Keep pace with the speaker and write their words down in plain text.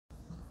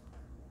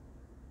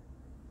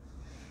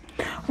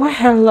Well,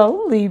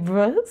 hello,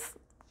 Libras.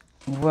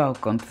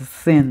 Welcome to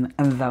Sin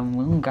the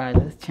Moon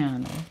Goddess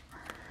channel.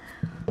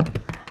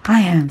 I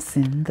am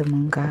Sin the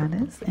Moon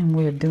Goddess, and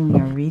we're doing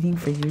a reading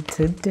for you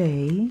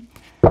today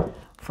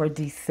for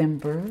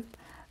December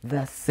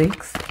the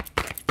 6th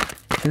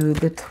through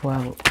the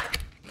 12th.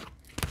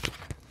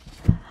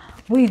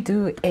 We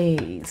do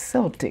a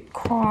Celtic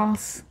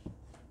cross.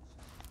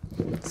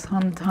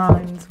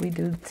 Sometimes we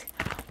do,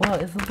 well,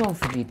 it's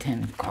supposed to be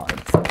 10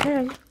 cards,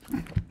 okay?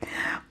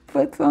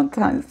 But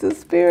sometimes the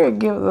spirit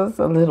gives us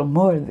a little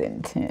more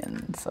than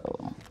 10.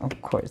 So, of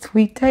course,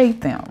 we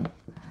take them.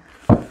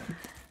 All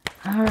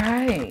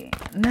right.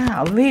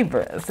 Now,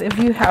 Libras, if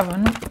you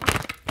haven't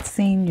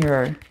seen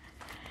your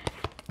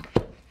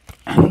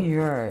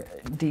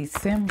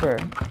December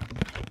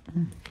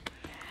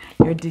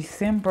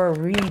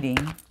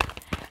reading,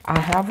 I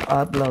have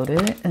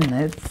uploaded it, and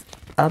it's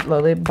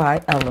uploaded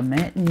by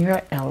element. And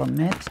your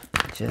element,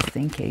 just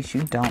in case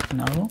you don't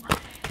know,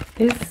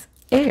 is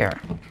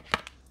air.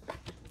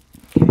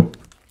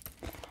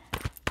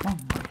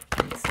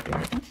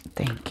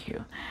 Thank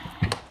you.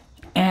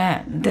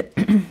 And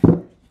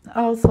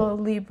also,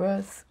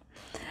 Libras,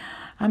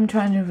 I'm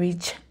trying to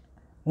reach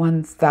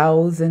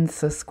 1,000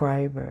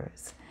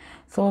 subscribers.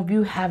 So if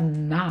you have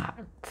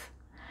not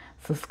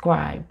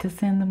subscribed to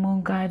Sin the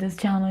Moon Guidance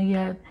channel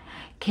yet,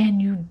 can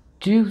you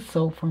do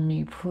so for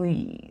me,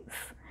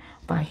 please?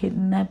 By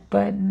hitting that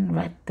button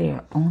right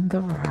there on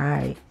the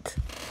right.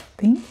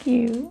 Thank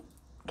you.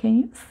 Can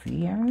you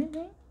see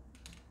everything?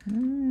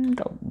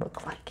 Don't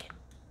look like it.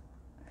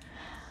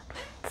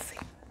 Let's see.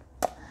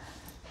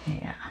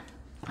 Yeah,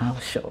 I'll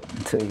show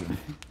them to you.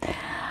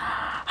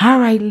 All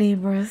right,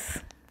 Libras.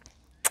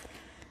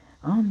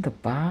 On the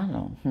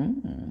bottom,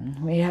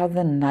 we have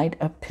the Knight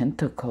of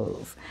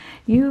Pentacles.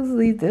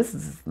 Usually this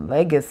is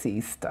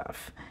legacy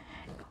stuff,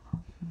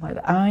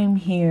 but I'm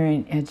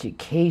hearing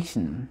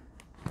education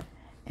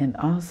and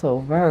also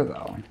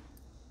Virgo.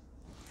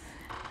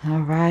 All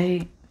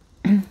right.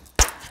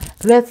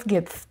 Let's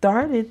get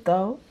started,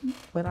 though,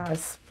 with our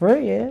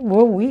spread,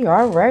 where we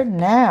are right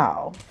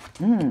now.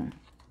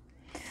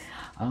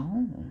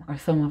 Oh, are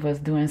some of us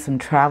doing some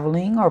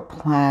traveling or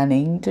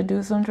planning to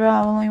do some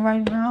traveling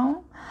right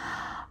now?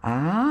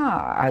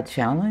 Our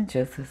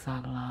challenges is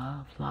our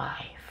love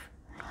life.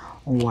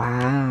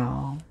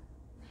 Wow.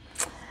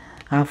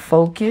 Our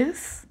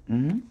focus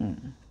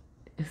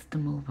is to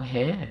move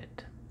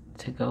ahead,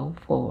 to go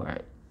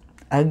forward.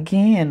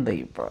 Again,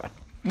 Libra.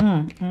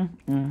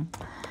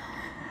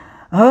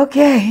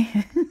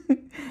 Okay.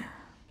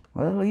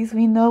 Well, at least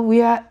we know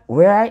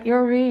we're at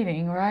your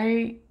reading,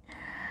 right?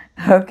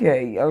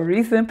 Okay, a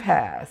recent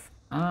past.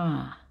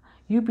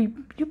 You've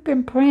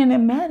been praying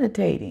and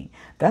meditating.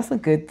 That's a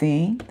good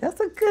thing. That's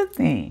a good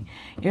thing.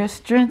 Your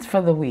strength for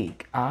the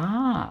week.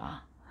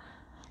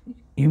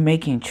 You're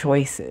making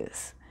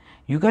choices.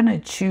 You're going to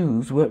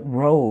choose what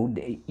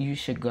road you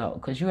should go,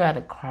 because you're at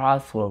a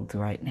crossroads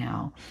right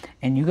now,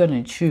 and you're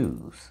going to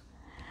choose.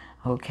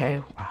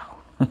 Okay? Wow.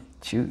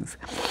 Choose.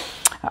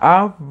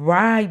 All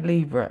right,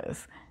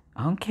 Libras.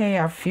 Okay,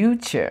 our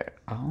future.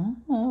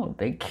 Oh,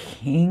 the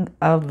King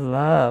of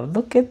Love.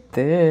 Look at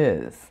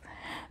this.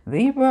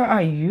 Libra,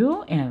 are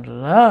you in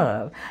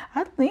love?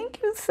 I think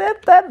you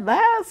said that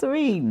last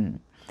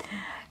reading.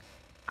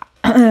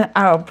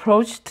 Our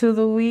approach to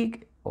the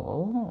week.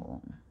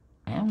 Oh,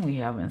 and we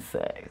having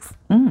sex.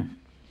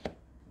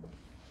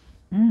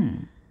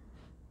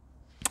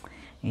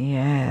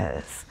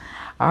 Yes.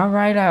 All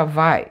right, our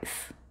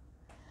advice.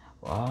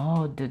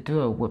 Oh, to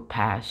do it with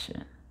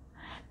passion.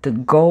 To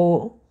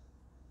go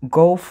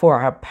for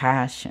our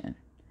passion.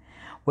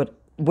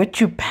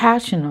 What you're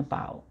passionate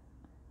about.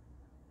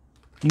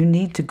 You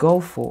need to go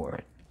for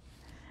it.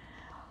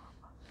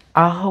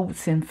 Our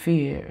hopes and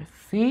fears.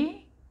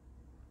 See?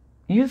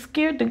 You're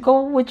scared to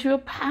go what you're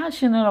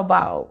passionate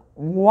about.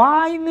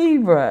 Why,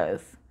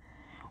 Libras?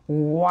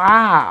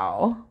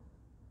 Wow.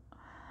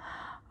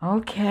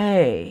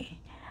 Okay.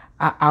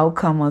 Our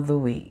outcome of the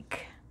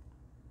week.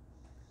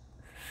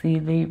 See,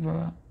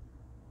 Libra?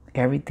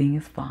 Everything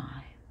is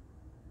fine.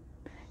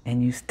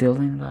 And you're still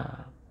in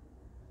love.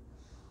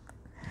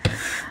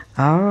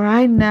 All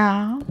right,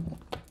 now.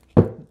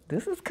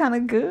 This is kind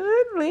of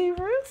good,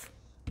 Libras.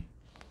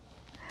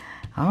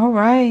 All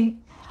right.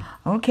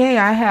 Okay,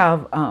 I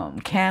have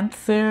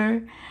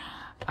Cancer.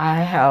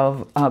 I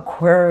have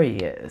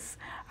Aquarius.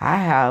 I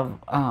have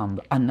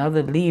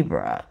another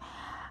Libra.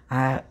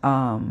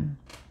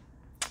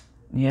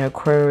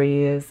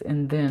 Aquarius,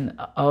 and then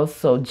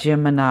also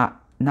Gemini.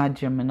 Not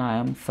Gemini,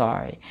 I'm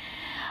sorry.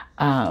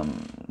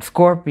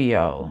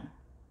 Scorpio.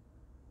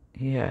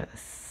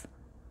 Yes.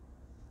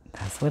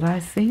 That's what I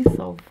see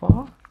so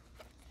far.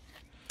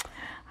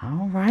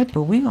 All right,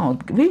 but we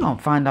gonna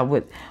find out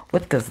what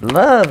this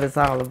love is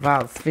all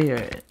about,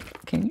 Spirit.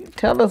 Can you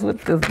tell us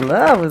what this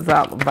love is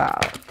all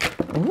about?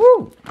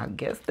 Woo! I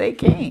guess they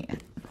can.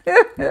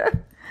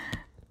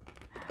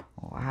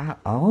 Wow.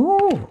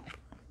 Oh.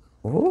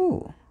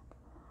 Ooh.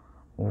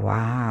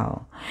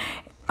 Wow.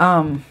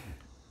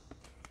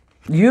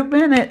 You've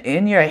been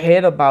in your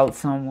head about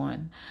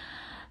someone.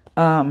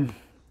 You've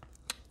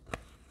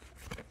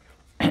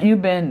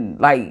been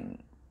like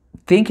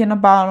thinking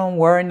about them,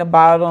 worrying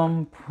about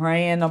them,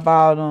 praying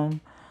about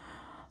them,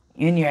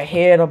 in your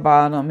head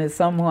about them. It's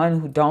someone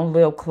who don't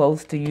live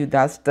close to you.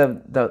 That's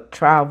the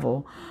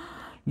travel.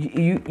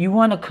 You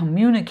want to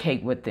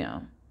communicate with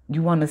them.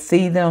 You want to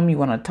see them. You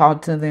want to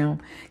talk to them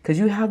because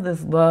you have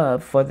this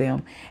love for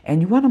them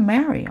and you want to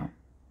marry them.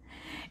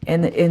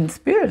 And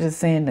Spirit is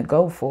saying to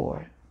go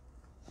forward.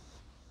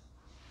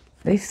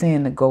 They're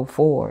saying to go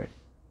forward.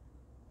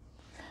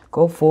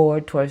 Go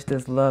forward towards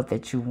this love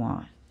that you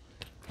want.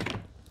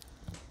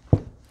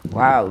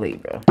 Wow,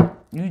 Libra.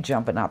 You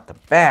jumping out the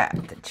bat.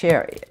 The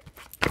Chariot.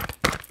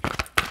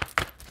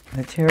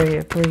 The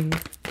Chariot, please.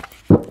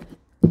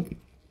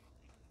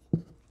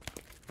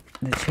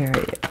 The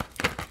Chariot.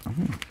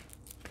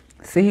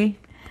 See?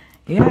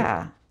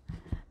 Yeah.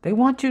 They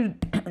want you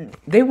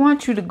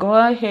to go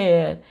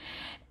ahead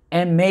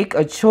and make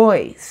a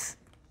choice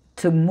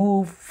to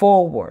move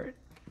forward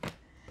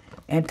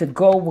and to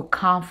go with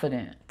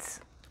confidence.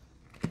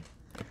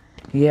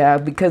 Yeah,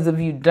 because if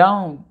you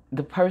don't,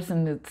 the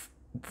person that's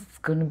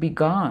going to be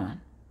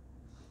gone.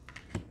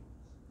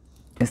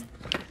 The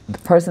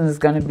person is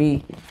going to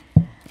be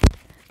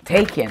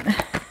taken.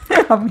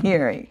 I'm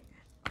hearing.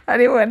 I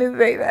didn't want to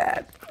say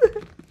that.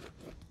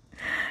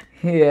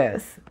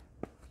 Yes.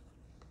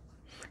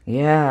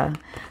 Yeah.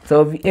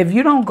 So if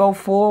you don't go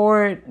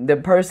forward, the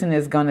person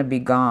is going to be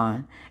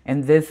gone.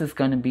 And this is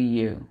going to be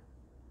you.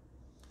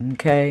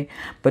 Okay?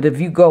 But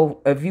if you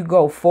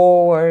go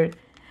forward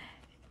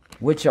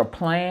with your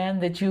plan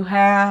that you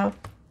have,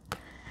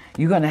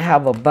 you're going to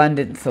have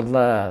abundance of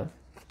love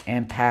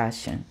and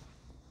passion.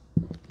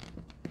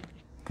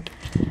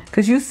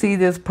 Because you see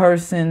this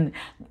person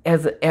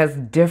as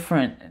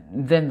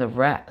different than the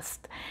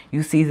rest.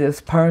 You see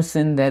this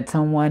person that's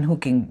someone who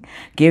can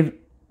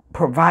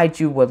provide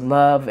you with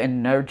love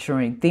and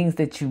nurturing, things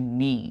that you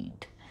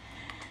need.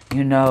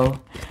 You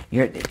know,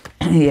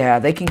 yeah,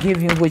 they can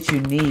give you what you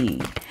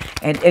need.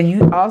 And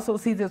you also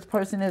see this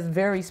person as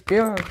very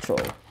spiritual.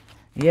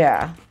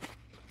 Yeah.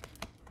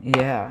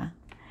 Yeah.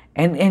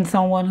 And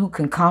someone who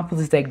can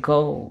accomplish their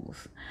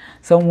goals.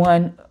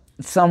 Someone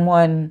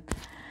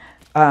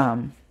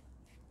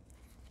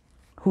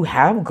who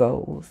have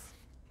goals.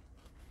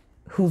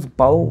 Who's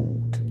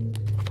bold.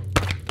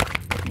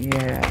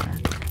 Yeah.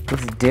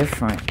 Who's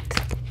different.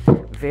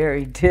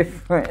 Very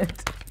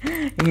different.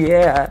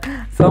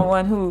 Yeah.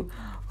 Someone who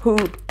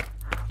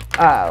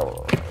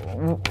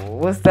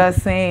what's that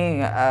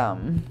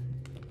saying?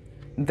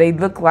 They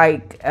look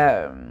like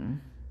I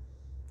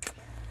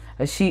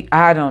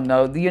don't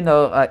know,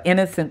 an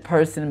innocent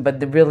person, but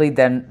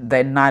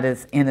they're not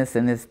as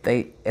innocent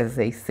as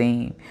they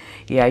seem.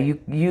 Yeah,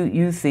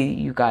 you see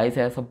you guys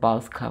as a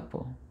boss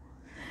couple.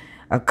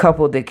 A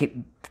couple that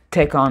could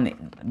take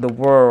on the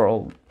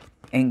world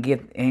and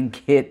get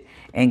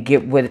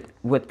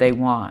what they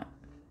want.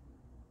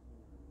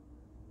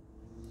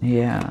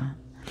 Yeah.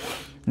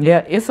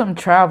 Yeah, it's some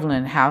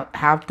traveling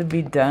have to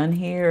be done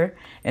here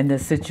in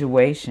this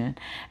situation.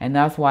 And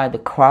that's why the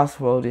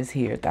crossroad is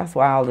here. That's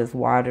why all this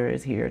water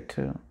is here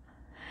too.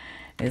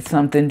 It's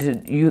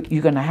something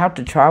you're going to have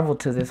to travel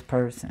to this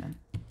person.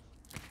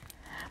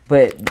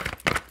 But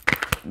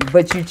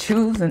you're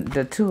choosing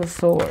the Two of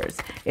Swords.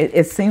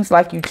 It seems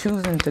like you're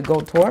choosing to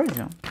go towards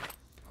them.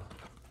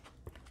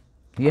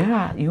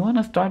 Yeah, you want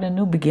to start a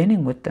new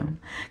beginning with them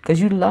because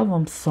you love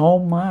them so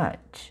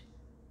much.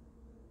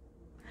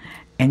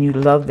 And you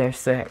love their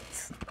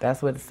sex.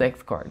 That's where the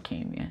sex card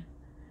came in.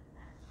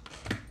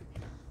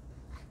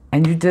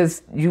 And you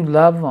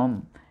love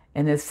them.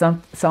 And it's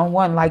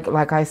someone,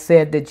 like I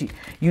said, that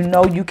you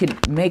know you can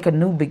make a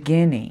new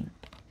beginning.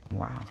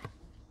 Wow.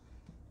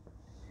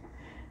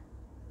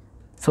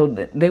 So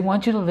they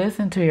want you to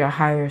listen to your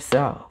higher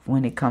self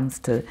when it comes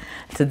to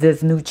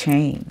this new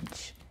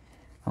change.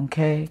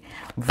 Okay?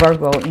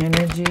 Virgo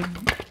energy.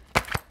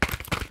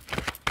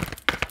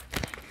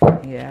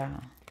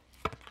 Yeah.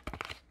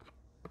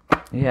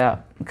 Yeah,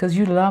 because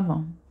you love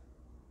them.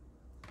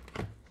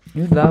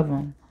 You love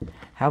them.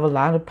 Have a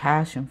lot of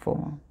passion for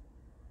them.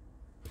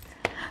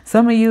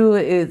 Some of you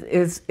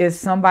is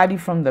somebody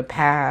from the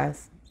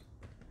past.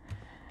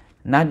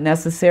 Not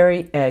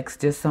necessarily ex,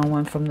 just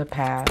someone from the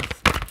past.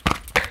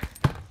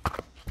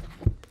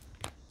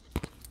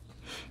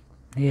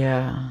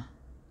 Yeah.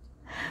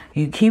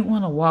 You keep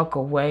wanting to walk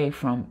away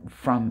from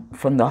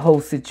the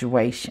whole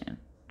situation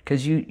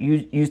because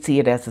you see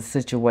it as a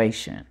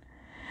situation.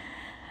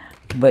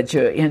 But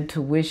your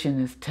intuition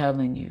is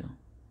telling you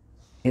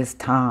it's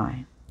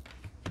time.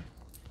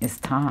 It's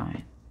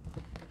time.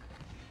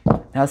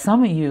 Now,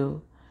 some of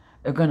you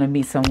are going to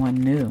meet someone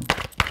new.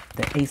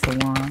 The Ace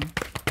of Wands.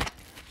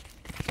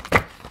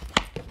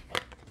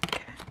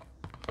 Okay.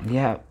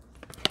 Yep.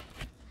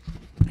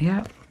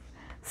 Yep.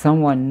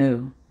 Someone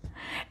new.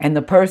 And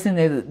the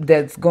person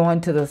that's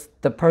going to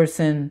the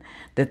person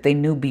that they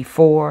knew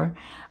before,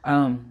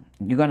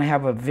 you're going to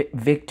have a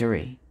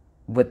victory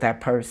with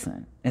that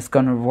person. It's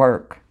going to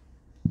work.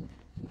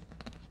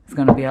 It's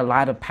going to be a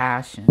lot of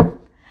passion.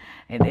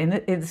 And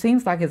it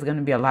seems like it's going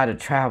to be a lot of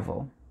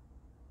travel.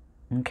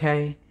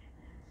 Okay?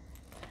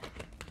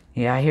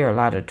 Yeah, I hear a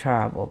lot of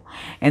travel.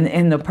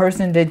 And the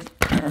person that,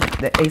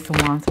 the Ace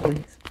of Wands,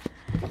 please.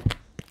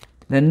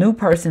 The new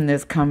person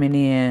that's coming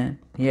in,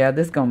 yeah,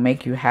 this is going to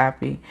make you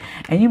happy.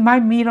 And you might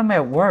meet them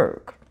at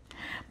work.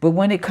 But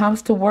when it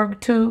comes to work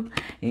too,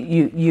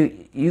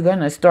 you're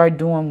going to start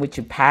doing what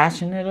you're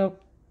passionate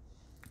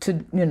to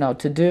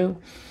do.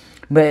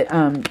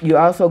 But you're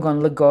also going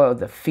to let go of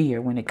the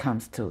fear when it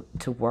comes to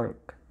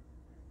work.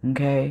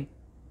 Okay?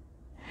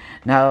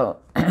 Now,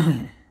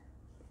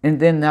 and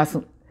then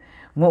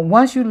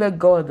once you let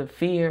go of the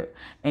fear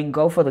and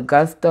go for the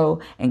gusto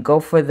and go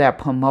for that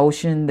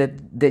promotion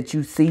that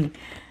you see,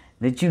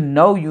 that you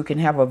know you can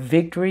have a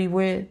victory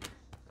with,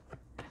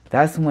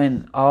 that's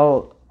when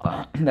all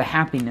the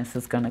happiness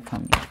is going to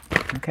come in.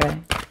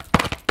 Okay?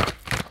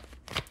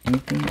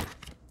 Anything?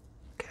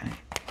 Okay.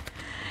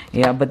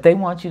 Yeah, but they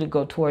want you to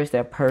go towards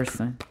that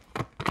person.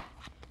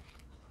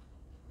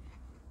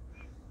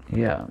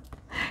 Yeah.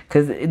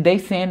 Because they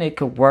saying it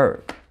could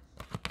work.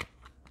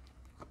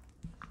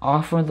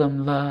 Offer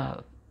them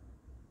love.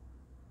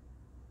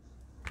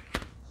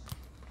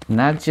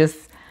 Not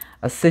just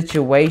a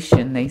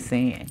situation, they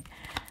saying.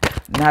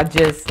 Not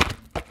just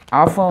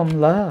offer them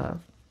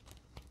love.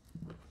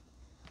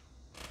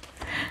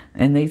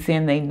 And they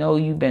saying they know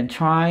you've been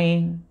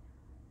trying.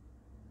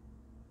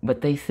 But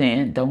they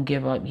saying don't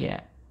give up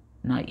yet.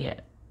 Not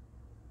yet.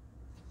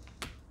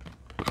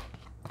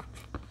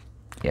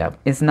 Yep,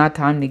 it's not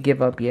time to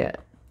give up yet.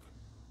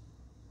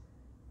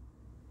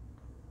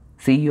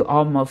 See, you're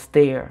almost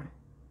there.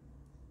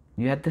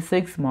 You're at the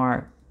 6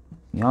 mark.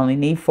 You only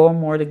need 4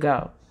 more to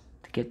go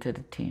to get to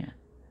the 10.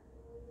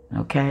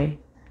 Okay?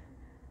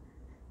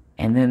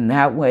 And then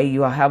that way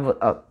you'll have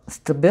a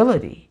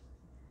stability.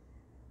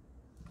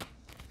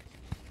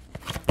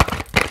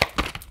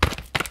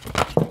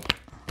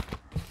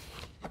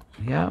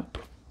 Yep.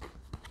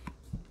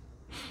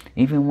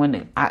 Even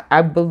when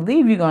I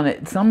believe you're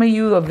gonna, some of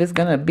you, if it's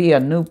gonna be a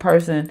new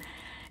person,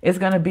 it's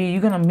gonna be,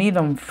 you're gonna meet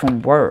them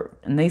from work,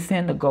 and they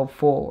tend to go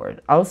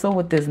forward. Also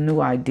with this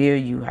new idea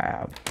you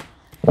have,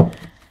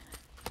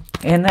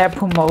 and that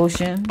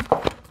promotion,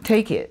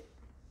 take it.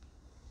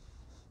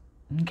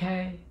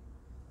 Okay,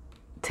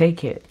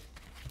 take it,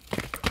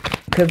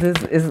 because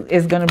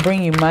it's gonna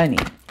bring you money.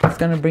 It's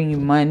gonna bring you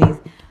money,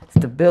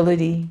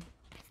 stability,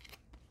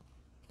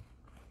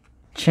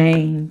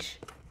 change,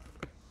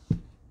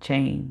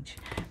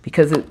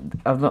 because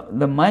of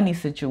the money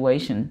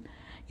situation.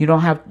 You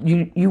don't have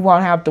you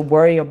won't have to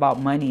worry about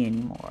money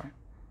anymore.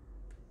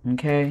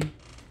 Okay?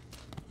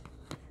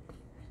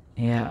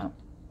 Yeah.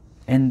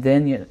 And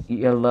then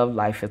your love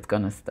life is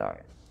gonna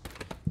start.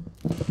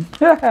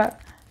 Now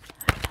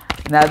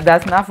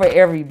that's not for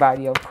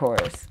everybody, of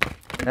course.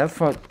 That's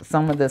for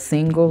some of the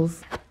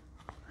singles.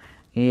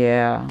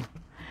 Yeah.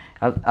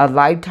 A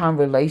lifetime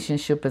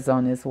relationship is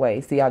on its way.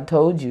 See, I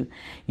told you,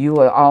 you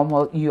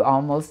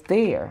almost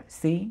there.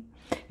 See,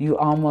 you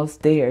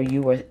almost there.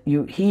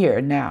 You here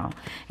now,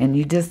 and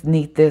you just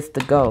need this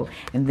to go.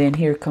 And then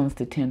here comes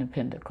the 10 of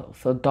Pentacles.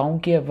 So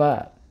don't give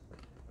up.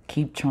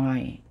 Keep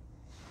trying.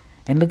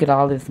 And look at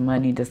all this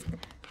money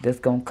that's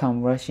gonna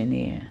come rushing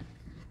in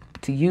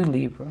to you,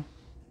 Libra,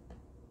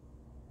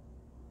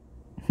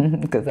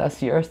 because that's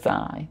your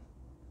sign.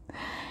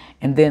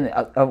 And then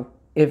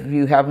if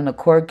you having a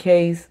court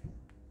case,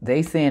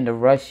 they saying to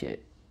rush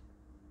it,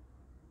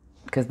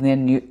 because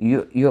then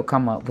you'll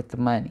come up with the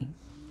money.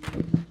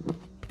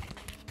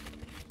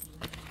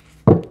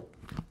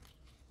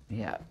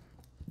 Yeah.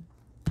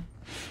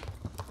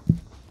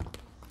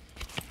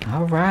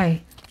 All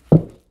right.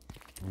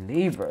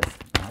 Libras.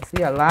 I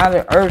see a lot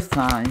of earth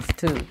signs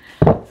too.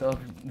 So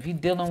if you're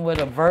dealing with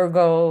a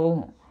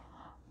Virgo,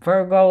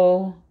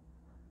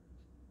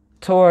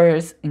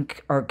 Taurus,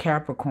 or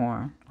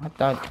Capricorn. I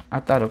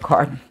thought a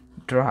card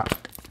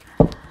dropped.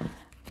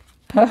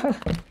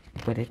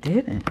 But it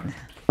didn't.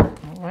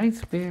 All right,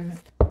 Spirit.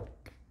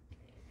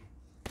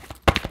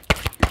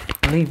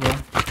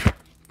 Libra.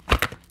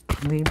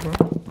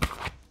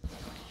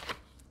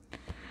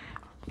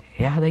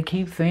 Yeah, they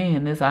keep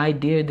saying this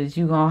idea that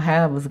you're going to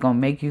have is going to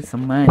make you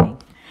some money.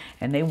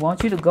 And they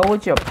want you to go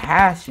with your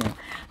passion.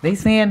 They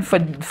saying for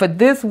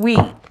this week,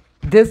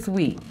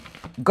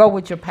 go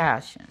with your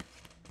passion.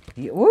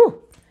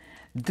 Woo!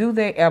 Do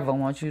they ever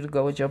want you to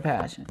go with your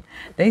passion?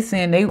 They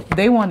saying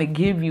they want to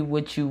give you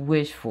what you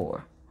wish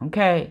for.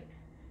 Okay?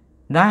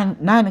 Nine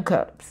of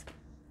Cups.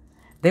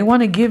 They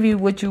want to give you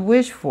what you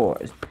wish for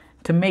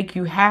to make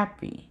you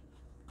happy.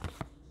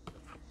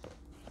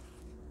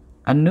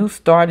 A new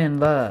start in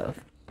love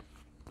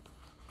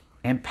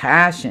and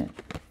passion.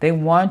 They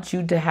want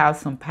you to have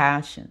some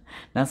passion.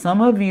 Now,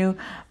 some of you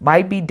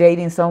might be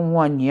dating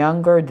someone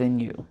younger than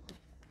you.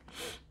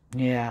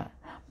 Yeah.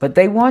 But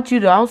they want you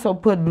to also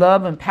put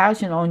love and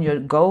passion on your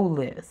goal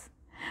list.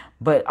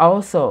 But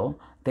also,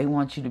 they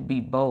want you to be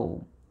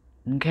bold.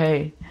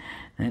 Okay?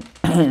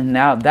 And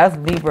now, that's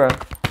Libra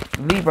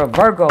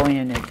Virgo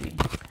energy.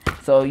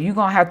 So, you're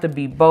going to have to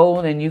be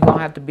bold, and you're going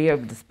to have to be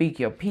able to speak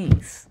your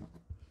piece.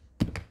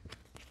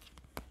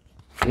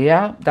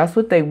 Yeah, that's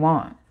what they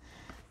want.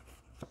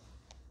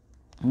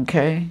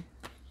 Okay?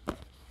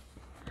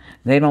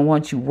 They don't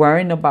want you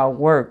worrying about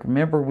work.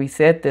 Remember, we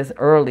said this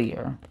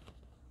earlier.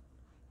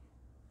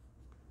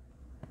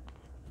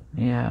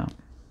 Yeah.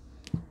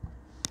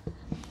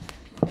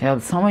 Yeah,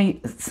 some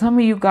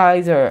of you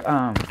guys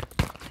are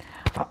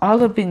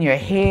all up in your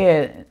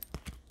head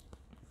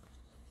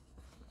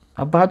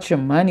about your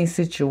money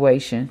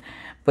situation,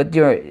 but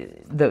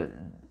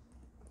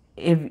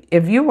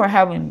if you were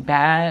having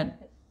bad,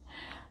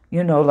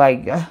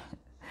 like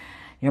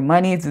your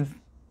money is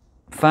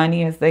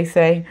funny, as they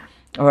say,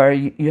 or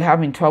you're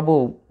having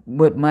trouble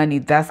with money,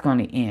 that's going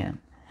to end,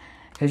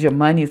 because your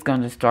money is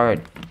going to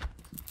start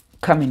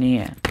coming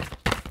in.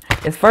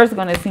 It's first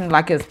going to seem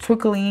like it's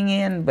trickling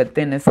in, but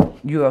then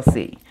you'll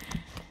see.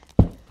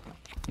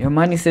 Your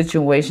money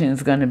situation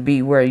is going to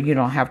be where you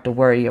don't have to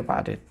worry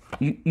about it.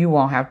 You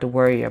won't have to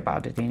worry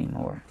about it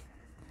anymore.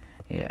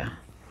 Yeah.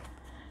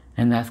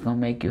 And that's going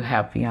to make you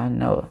happy, I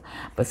know.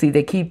 But see,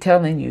 they keep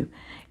telling you,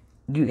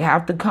 you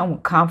have to come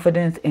with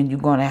confidence, and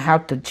you're going to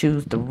have to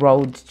choose the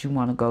road that you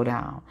want to go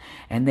down.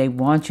 And they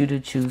want you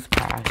to choose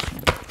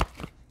passion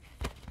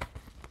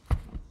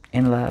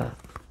and love.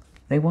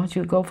 They want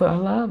you to go for a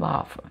love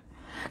offer.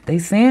 They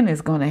saying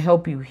it's going to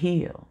help you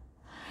heal.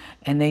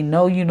 And they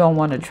know you don't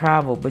want to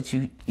travel, but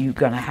you're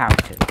going to have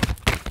to.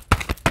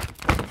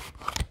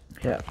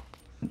 Yeah.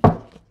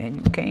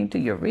 And you came to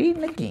your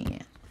reading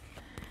again.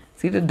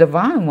 See, the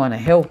divine want to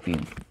help you.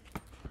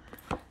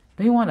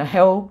 They want to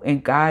help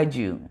and guide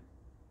you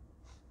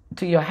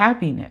to your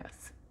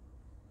happiness.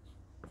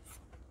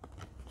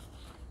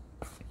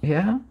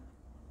 Yeah?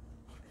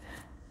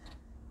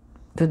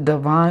 The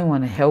divine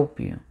want to help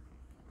you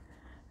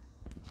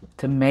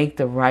to make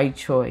the right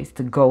choice,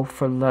 to go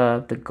for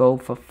love, to go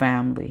for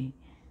family.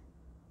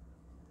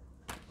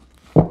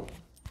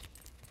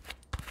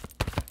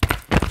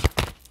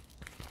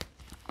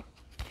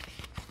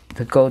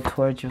 To go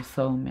towards your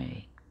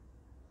soulmate.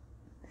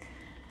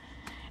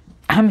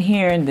 I'm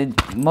hearing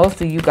that most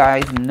of you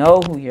guys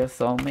know who your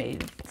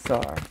soulmates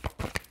are.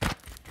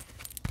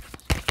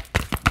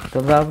 The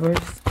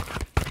lovers.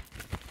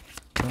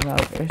 The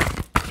lovers.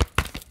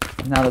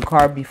 Now the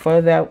card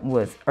before that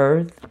was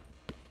Earth.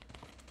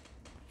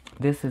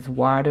 This is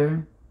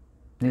water.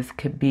 This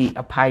could be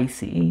a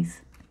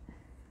Pisces.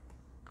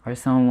 Or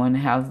someone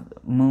has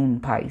moon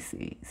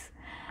Pisces.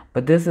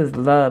 But this is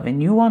love.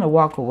 And you want to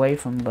walk away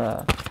from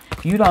love.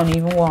 You don't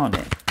even want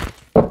it.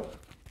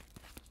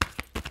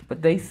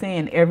 But they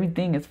saying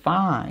everything is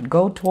fine.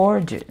 Go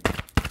towards it.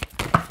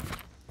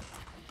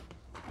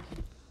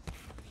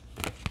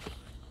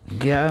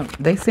 Yeah,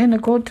 they saying to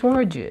go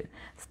towards it.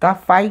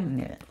 Stop fighting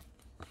it.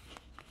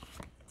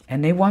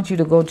 And they want you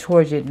to go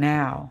towards it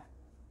now.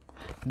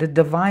 The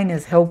divine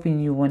is helping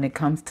you when it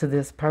comes to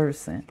this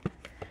person.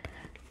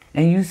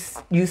 And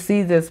you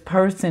see this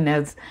person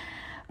as...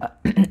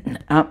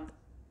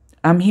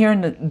 I'm hearing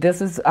that this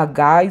is a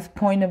guy's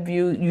point of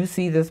view. You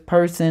see this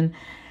person...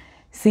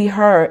 See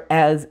her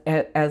as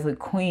a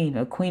queen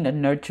of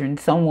nurturing.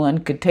 Someone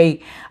could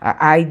take an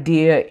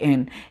idea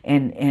and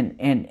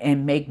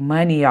make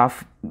money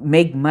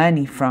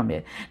from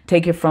it.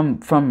 Take it from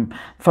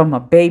a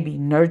baby,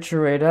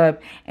 nurture it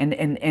up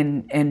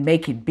and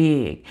make it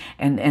big.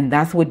 And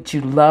that's what you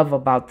love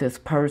about this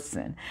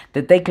person.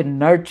 That they can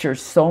nurture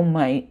so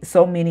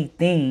many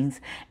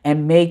things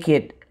and make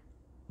it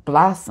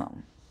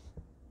blossom.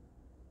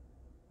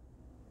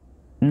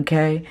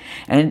 Okay,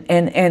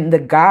 and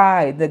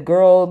the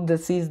girl that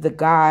sees the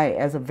guy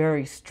as a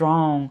very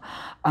strong,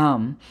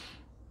 army.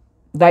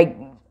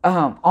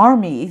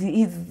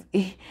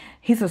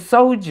 He's a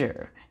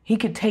soldier. He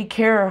could take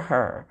care of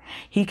her.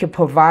 He could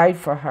provide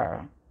for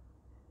her.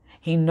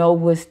 He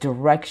knows which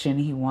direction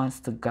he wants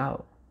to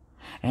go,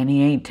 and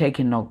he ain't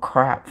taking no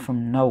crap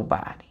from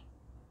nobody.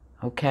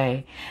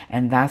 Okay,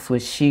 and that's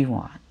what she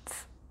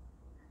wants.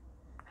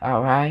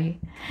 All right,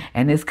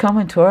 and it's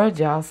coming towards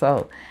y'all.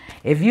 So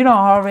if you don't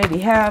already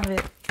have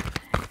it,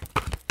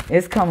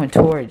 it's coming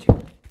towards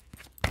you.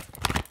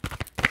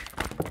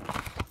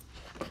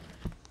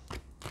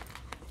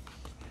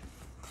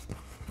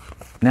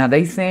 Now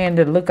they saying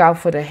to look out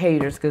for the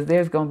haters, because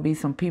there's going to be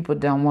some people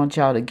that don't want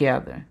y'all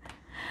together.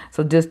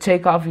 So just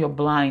take off your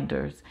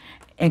blinders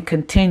and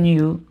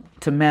continue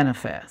to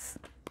manifest.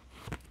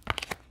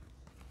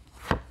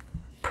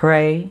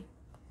 Pray,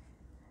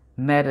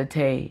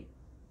 meditate,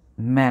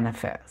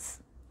 manifest.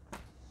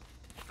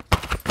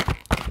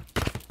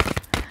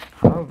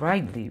 All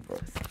right,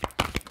 Libras.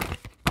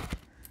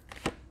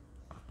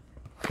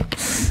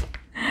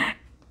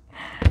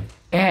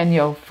 And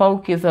your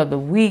focus of the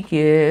week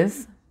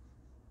is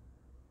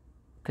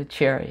the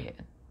Chariot,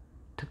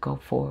 to go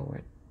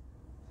forward.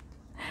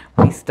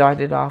 We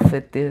started off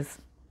with this.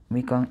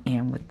 We're going to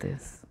end with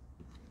this.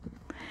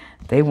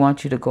 They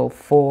want you to go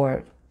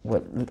forward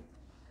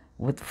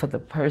for the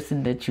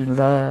person that you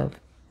love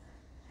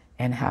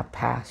and have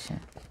passion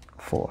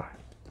for.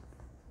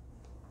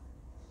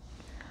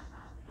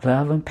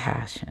 Love and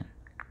passion.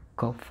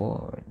 Go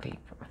forward,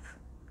 Libras.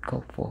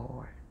 Go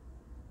forward.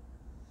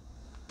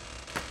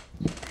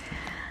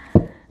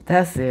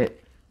 That's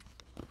it.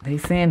 They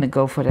saying to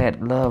go for that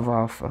love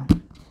offer.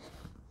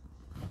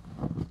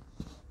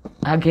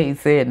 I can't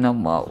say it no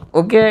more,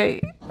 okay?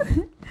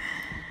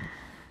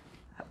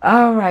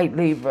 All right,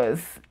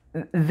 Libras.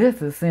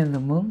 This is in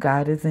the Moon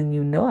Goddess, and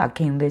you know I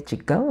can't let you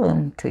go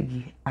until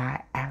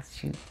I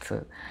ask you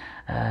to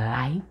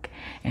like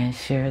and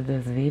share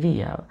this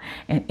video.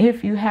 And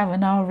if you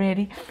haven't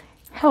already,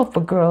 help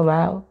a girl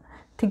out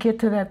to get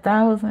to that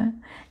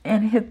 1,000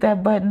 and hit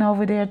that button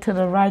over there to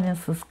the right and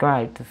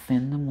subscribe to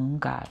Send the Moon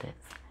Goddess.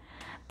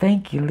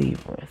 Thank you,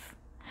 Libras.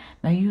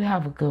 Now you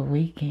have a good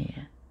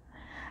weekend.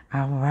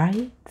 All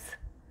right?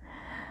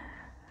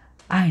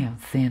 I am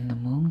Send the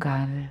Moon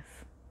Goddess,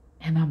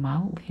 and I'm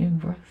out,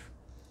 Libras.